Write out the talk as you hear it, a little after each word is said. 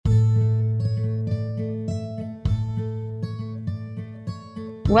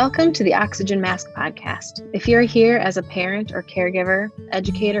Welcome to the Oxygen Mask Podcast. If you're here as a parent or caregiver,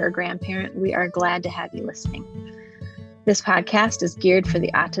 educator, or grandparent, we are glad to have you listening. This podcast is geared for the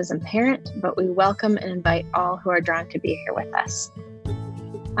autism parent, but we welcome and invite all who are drawn to be here with us.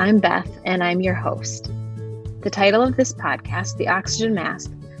 I'm Beth, and I'm your host. The title of this podcast, The Oxygen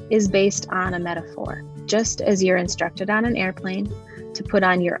Mask, is based on a metaphor. Just as you're instructed on an airplane to put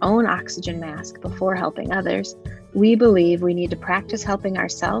on your own oxygen mask before helping others, we believe we need to practice helping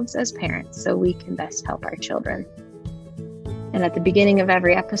ourselves as parents so we can best help our children. And at the beginning of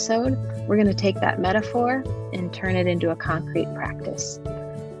every episode, we're going to take that metaphor and turn it into a concrete practice.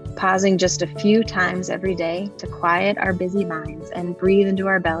 Pausing just a few times every day to quiet our busy minds and breathe into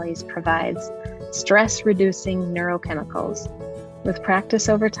our bellies provides stress-reducing neurochemicals. With practice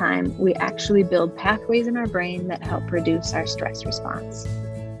over time, we actually build pathways in our brain that help reduce our stress response.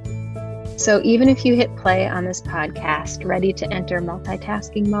 So even if you hit play on this podcast, ready to enter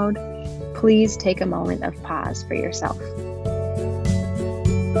multitasking mode, please take a moment of pause for yourself.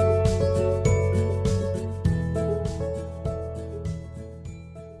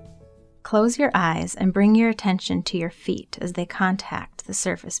 Close your eyes and bring your attention to your feet as they contact the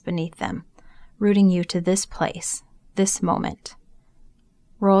surface beneath them, rooting you to this place, this moment.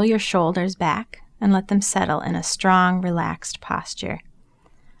 Roll your shoulders back and let them settle in a strong, relaxed posture.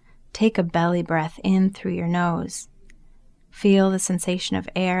 Take a belly breath in through your nose. Feel the sensation of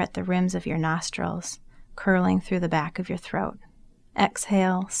air at the rims of your nostrils, curling through the back of your throat.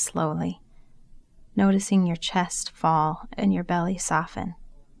 Exhale slowly, noticing your chest fall and your belly soften.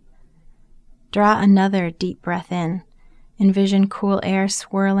 Draw another deep breath in. Envision cool air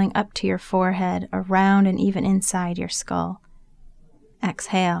swirling up to your forehead, around and even inside your skull.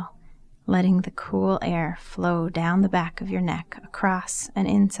 Exhale, letting the cool air flow down the back of your neck, across and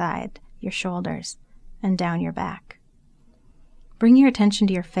inside your shoulders, and down your back. Bring your attention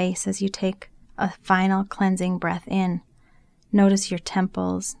to your face as you take a final cleansing breath in. Notice your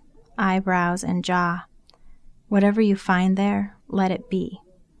temples, eyebrows, and jaw. Whatever you find there, let it be.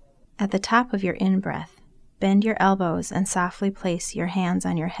 At the top of your in-breath, bend your elbows and softly place your hands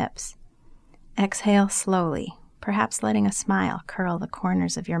on your hips. Exhale slowly, perhaps letting a smile curl the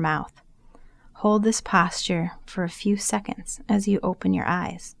corners of your mouth. Hold this posture for a few seconds as you open your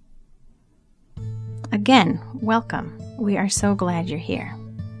eyes. Again, welcome. We are so glad you're here.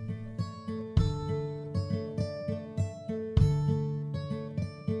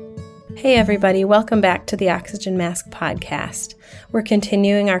 Hey everybody, welcome back to the Oxygen Mask Podcast. We're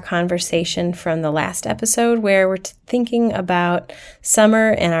continuing our conversation from the last episode where we're thinking about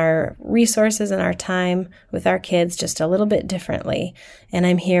summer and our resources and our time with our kids just a little bit differently. And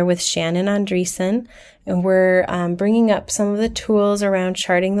I'm here with Shannon Andreson, and we're bringing up some of the tools around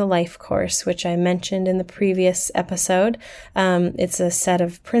charting the life course, which I mentioned in the previous episode. It's a set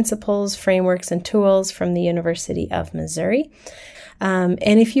of principles, frameworks, and tools from the University of Missouri. And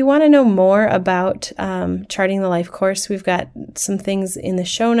if you want to know more about charting the life course, we've got some things in the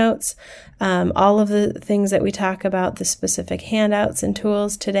show notes. All of the things that we talk about, the specific handouts and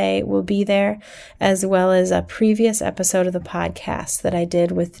tools today will be there, as well as a previous episode of the podcast that I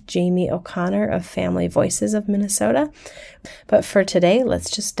did with Jamie O'Connor of Family Voices of Minnesota. But for today, let's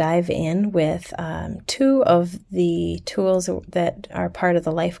just dive in with two of the tools that are part of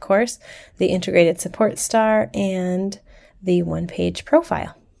the life course, the Integrated Support Star and the one-page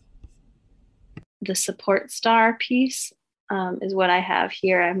profile. The support star piece is what I have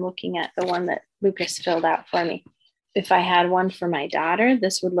here. I'm looking at the one that Lucas filled out for me. If I had one for my daughter,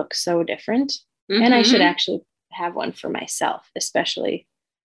 this would look so different. Mm-hmm. And I should actually have one for myself, especially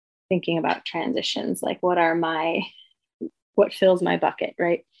thinking about transitions, like what fills my bucket,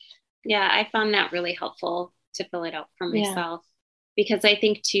 right? Yeah, I found that really helpful to fill it out for myself, because I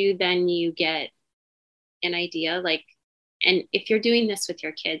think too, then you get an idea, like, and if you're doing this with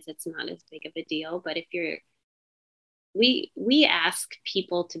your kids, it's not as big of a deal. But if we ask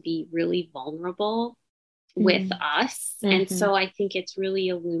people to be really vulnerable with us. Mm-hmm. And so I think it's really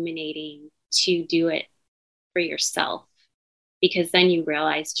illuminating to do it for yourself, because then you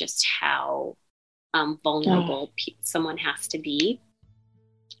realize just how vulnerable someone has to be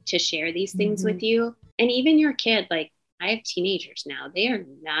to share these things with you. And even your kid, like, I have teenagers now. They are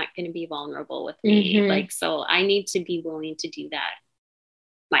not going to be vulnerable with me. Like, so I need to be willing to do that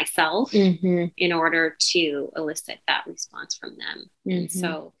myself in order to elicit that response from them. And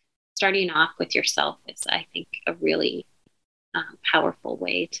so starting off with yourself is, I think, a really powerful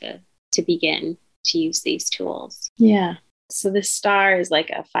way to begin to use these tools. Yeah. So this star is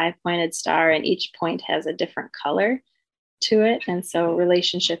like a 5-pointed star, and each point has a different color to it. And so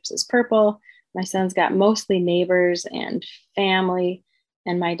relationships is purple. My son's got mostly neighbors and family.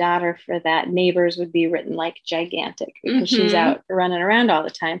 And my daughter, for that, neighbors would be written like gigantic because she's out running around all the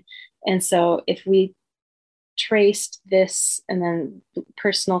time. And so if we traced this, and then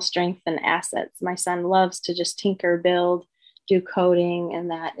personal strength and assets, my son loves to just tinker, build, do coding.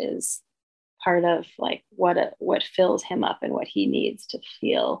 And that is part of like what fills him up and what he needs to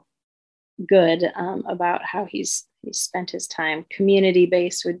feel good about how he's spent his time.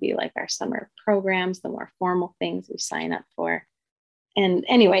 Community-based would be like our summer programs, the more formal things we sign up for. And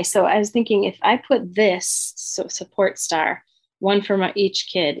anyway, so I was thinking, if I put this support star, one for each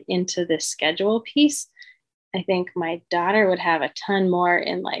kid, into this schedule piece, I think my daughter would have a ton more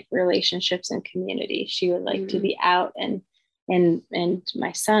in like relationships and community. She would like to be out, and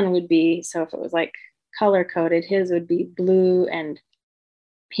my son would be, so if it was like color coded, his would be blue and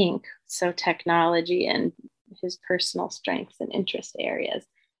pink. So technology and his personal strengths and interest areas.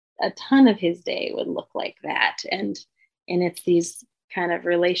 A ton of his day would look like that. And it's these kind of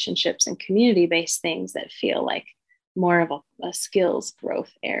relationships and community-based things that feel like more of a skills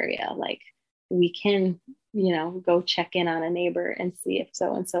growth area. Like we can, go check in on a neighbor and see if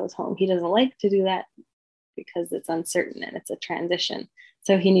so-and-so is home. He doesn't like to do that because it's uncertain and it's a transition.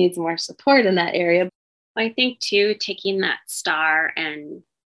 So he needs more support in that area. I think too, taking that star, and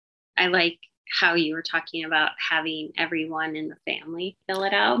I like how you were talking about having everyone in the family fill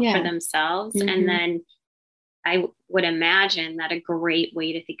it out for themselves. And then I would imagine that a great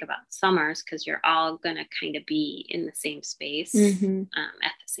way to think about summers, because you're all going to kind of be in the same space at the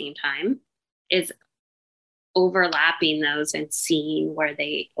same time, is overlapping those and seeing where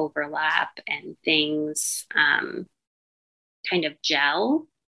they overlap and things kind of gel.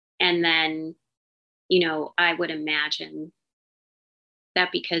 And then, I would imagine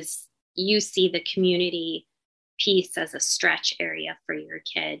that because you see the community piece as a stretch area for your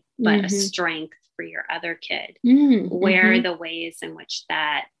kid, but a strength for your other kid, where are the ways in which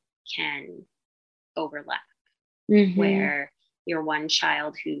that can overlap, where your one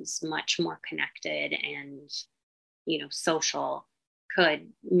child who's much more connected and, social could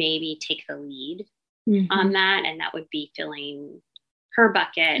maybe take the lead on that. And that would be filling her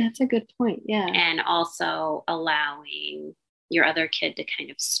bucket. That's a good point. Yeah. And also allowing your other kid to kind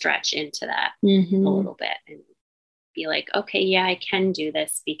of stretch into that a little bit and be like, okay, yeah, I can do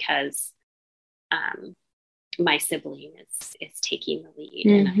this because my sibling is taking the lead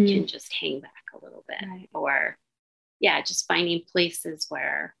and I can just hang back a little bit. Right. Or just finding places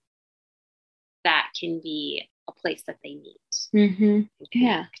where that can be a place that they meet.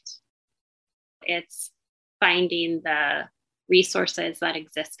 Yeah. It's finding the resources that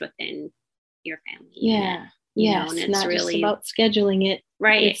exist within your family. Yeah. And it's not really just about scheduling it.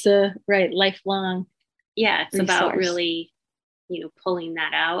 Right. It's a lifelong. Yeah. It's resource. About really, pulling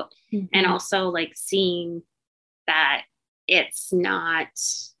that out and also like seeing that it's not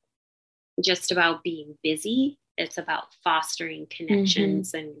just about being busy. It's about fostering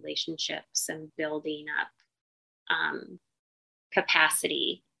connections and relationships and building up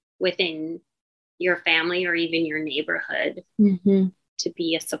capacity within your family or even your neighborhood to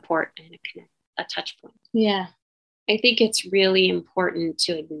be a support and a touch point. Yeah. I think it's really important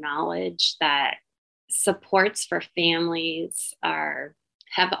to acknowledge that supports for families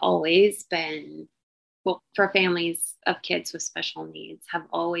have always been, for families of kids with special needs, have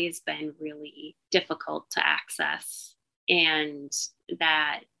always been really difficult to access. And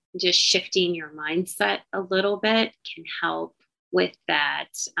that just shifting your mindset a little bit can help with that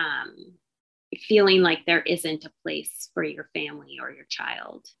feeling like there isn't a place for your family or your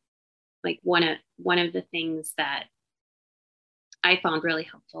child. Like one of the things that I found really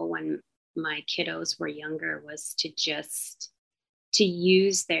helpful when my kiddos were younger was to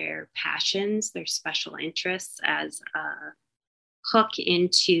use their passions, their special interests as a hook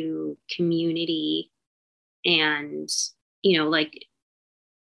into community. And, like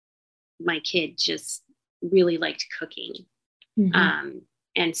my kid just really liked cooking.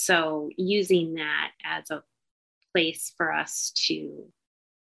 And so using that as a place for us to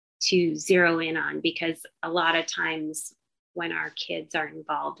zero in on, because a lot of times when our kids are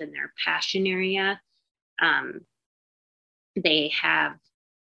involved in their passion area, they have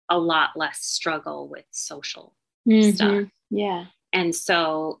a lot less struggle with social stuff. Yeah. And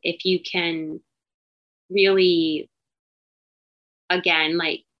so if you can really, again,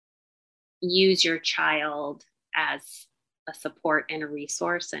 like use your child as a support and a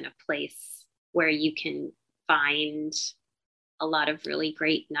resource and a place where you can find a lot of really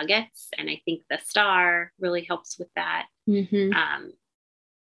great nuggets. And I think the star really helps with that.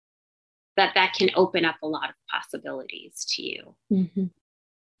 That can open up a lot of possibilities to you.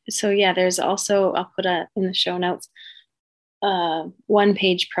 So there's also, I'll put in the show notes,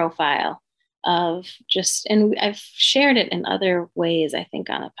 one-page profile of just, and I've shared it in other ways, I think,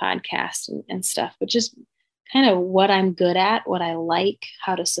 on a podcast and stuff, but just kind of what I'm good at, what I like,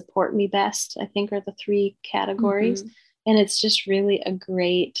 how to support me best, I think are the three categories. And it's just really a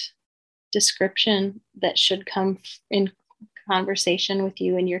great description that should come in conversation with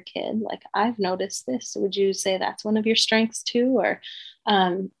you and your kid. Like, I've noticed this. Would you say that's one of your strengths too? Or,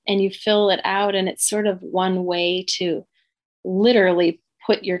 and you fill it out, and it's sort of one way to literally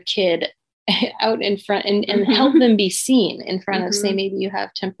put your kid out in front and help them be seen in front of, say, maybe you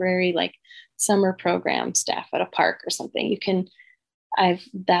have temporary like summer program staff at a park or something. You can,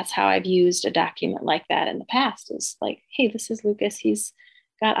 that's how I've used a document like that in the past, is like, hey, this is Lucas. He's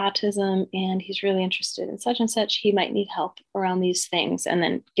got autism and he's really interested in such and such. He might need help around these things. And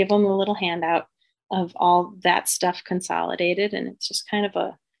then give them a little handout of all that stuff consolidated. And it's just kind of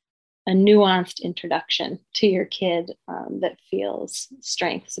a nuanced introduction to your kid that feels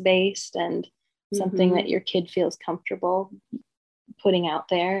strengths based and something that your kid feels comfortable putting out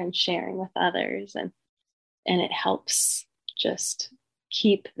there and sharing with others. And it helps just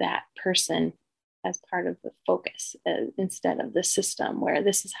keep that person as part of the focus instead of the system where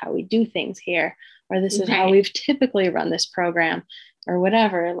this is how we do things here, or this is how we've typically run this program or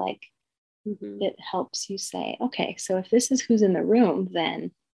whatever. Like it helps you say, okay, so if this is who's in the room,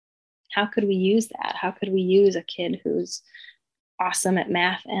 then how could we use that? How could we use a kid who's awesome at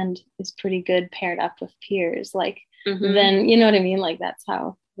math and is pretty good paired up with peers? Like, then, you know what I mean? Like, that's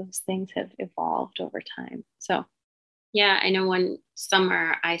how those things have evolved over time. So, yeah, I know one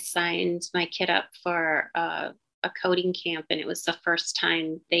summer I signed my kid up for a coding camp, and it was the first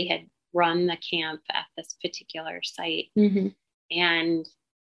time they had run the camp at this particular site. And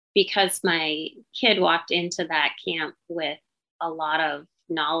because my kid walked into that camp with a lot of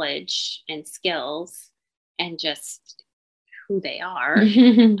knowledge and skills and just who they are,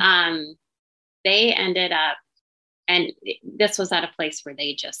 they ended up, and this was at a place where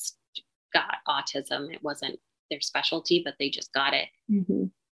they just got autism. It wasn't their specialty, but they just got it.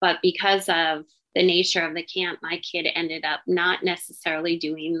 But because of the nature of the camp, my kid ended up not necessarily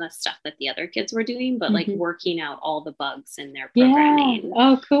doing the stuff that the other kids were doing, but like working out all the bugs in their programming. Yeah.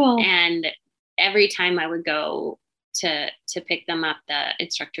 Oh, cool. And every time I would go to pick them up, the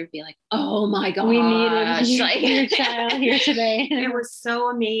instructor would be like, oh my gosh, we needed like, your child here today. It was so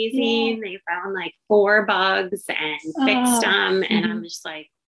amazing. They found like 4 bugs and fixed them. And I'm just like,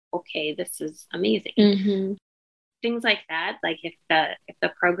 okay, this is amazing. Things like that. Like if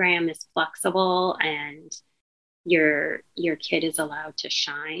the program is flexible and your kid is allowed to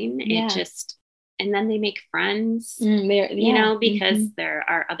shine, it just, and then they make friends, you know, because there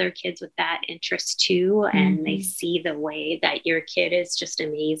are other kids with that interest too. And they see the way that your kid is just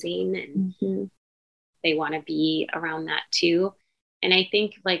amazing, and they want to be around that too. And I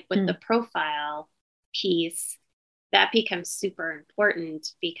think like with the profile piece, that becomes super important,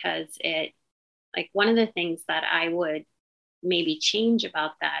 because it, like, one of the things that I would maybe change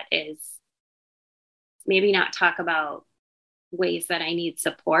about that is maybe not talk about ways that I need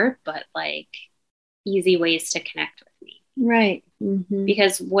support, but like easy ways to connect with me. Right.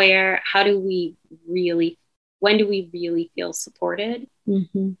 Because how do we really, when do we really feel supported?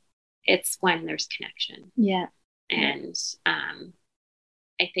 It's when there's connection. Yeah. And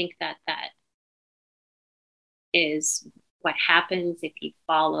I think that is what happens if you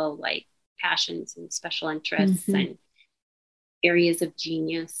follow like passions and special interests and areas of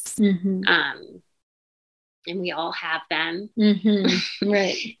genius. And we all have them.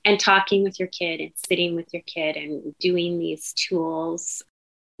 Right. And talking with your kid and sitting with your kid and doing these tools,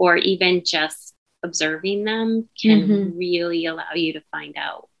 or even just observing them, can really allow you to find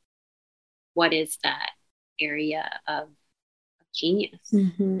out what is that area of genius.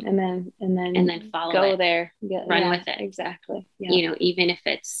 And then follow go it, there, run with it. Exactly. You know, even if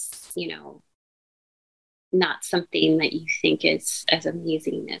it's, you know, not something that you think is as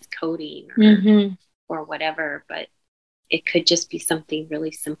amazing as coding or whatever, but it could just be something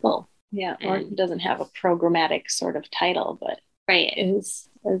really simple. Yeah. Or it doesn't have a programmatic sort of title, but is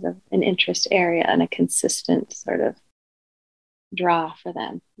an interest area and a consistent sort of draw for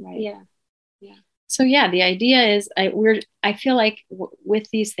them. Right. Yeah. So yeah, the idea is I feel like with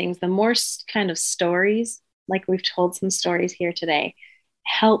these things, the more kind of stories, like we've told some stories here today,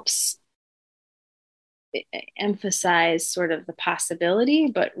 helps emphasize sort of the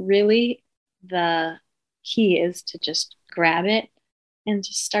possibility, but really the key is to just grab it and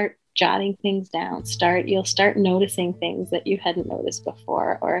just start jotting things down. You'll start noticing things that you hadn't noticed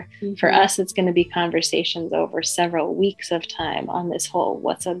before. Or for us, it's going to be conversations over several weeks of time on this whole,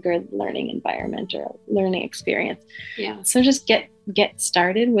 what's a good learning environment or learning experience. Yeah. So just get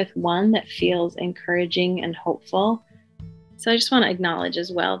started with one that feels encouraging and hopeful. So I just want to acknowledge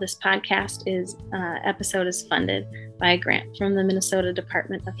as well, this podcast episode is funded by a grant from the Minnesota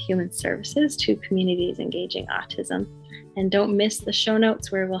Department of Human Services to Communities Engaging Autism. And don't miss the show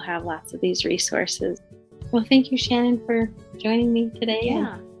notes where we'll have lots of these resources. Well, thank you, Shannon, for joining me today.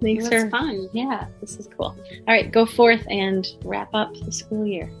 Yeah, thanks it was fun. Yeah, this is cool. All right, go forth and wrap up the school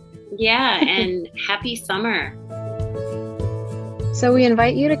year. Yeah, and happy summer. So we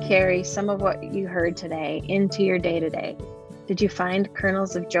invite you to carry some of what you heard today into your day-to-day. Did you find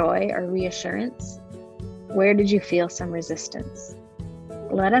kernels of joy or reassurance? Where did you feel some resistance?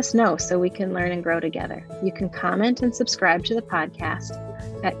 Let us know so we can learn and grow together. You can comment and subscribe to the podcast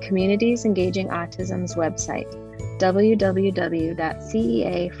at Communities Engaging Autism's website,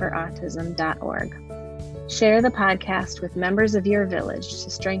 www.ceaforautism.org. Share the podcast with members of your village to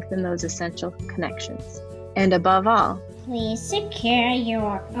strengthen those essential connections. And above all, please secure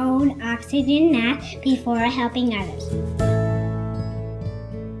your own oxygen mask before helping others.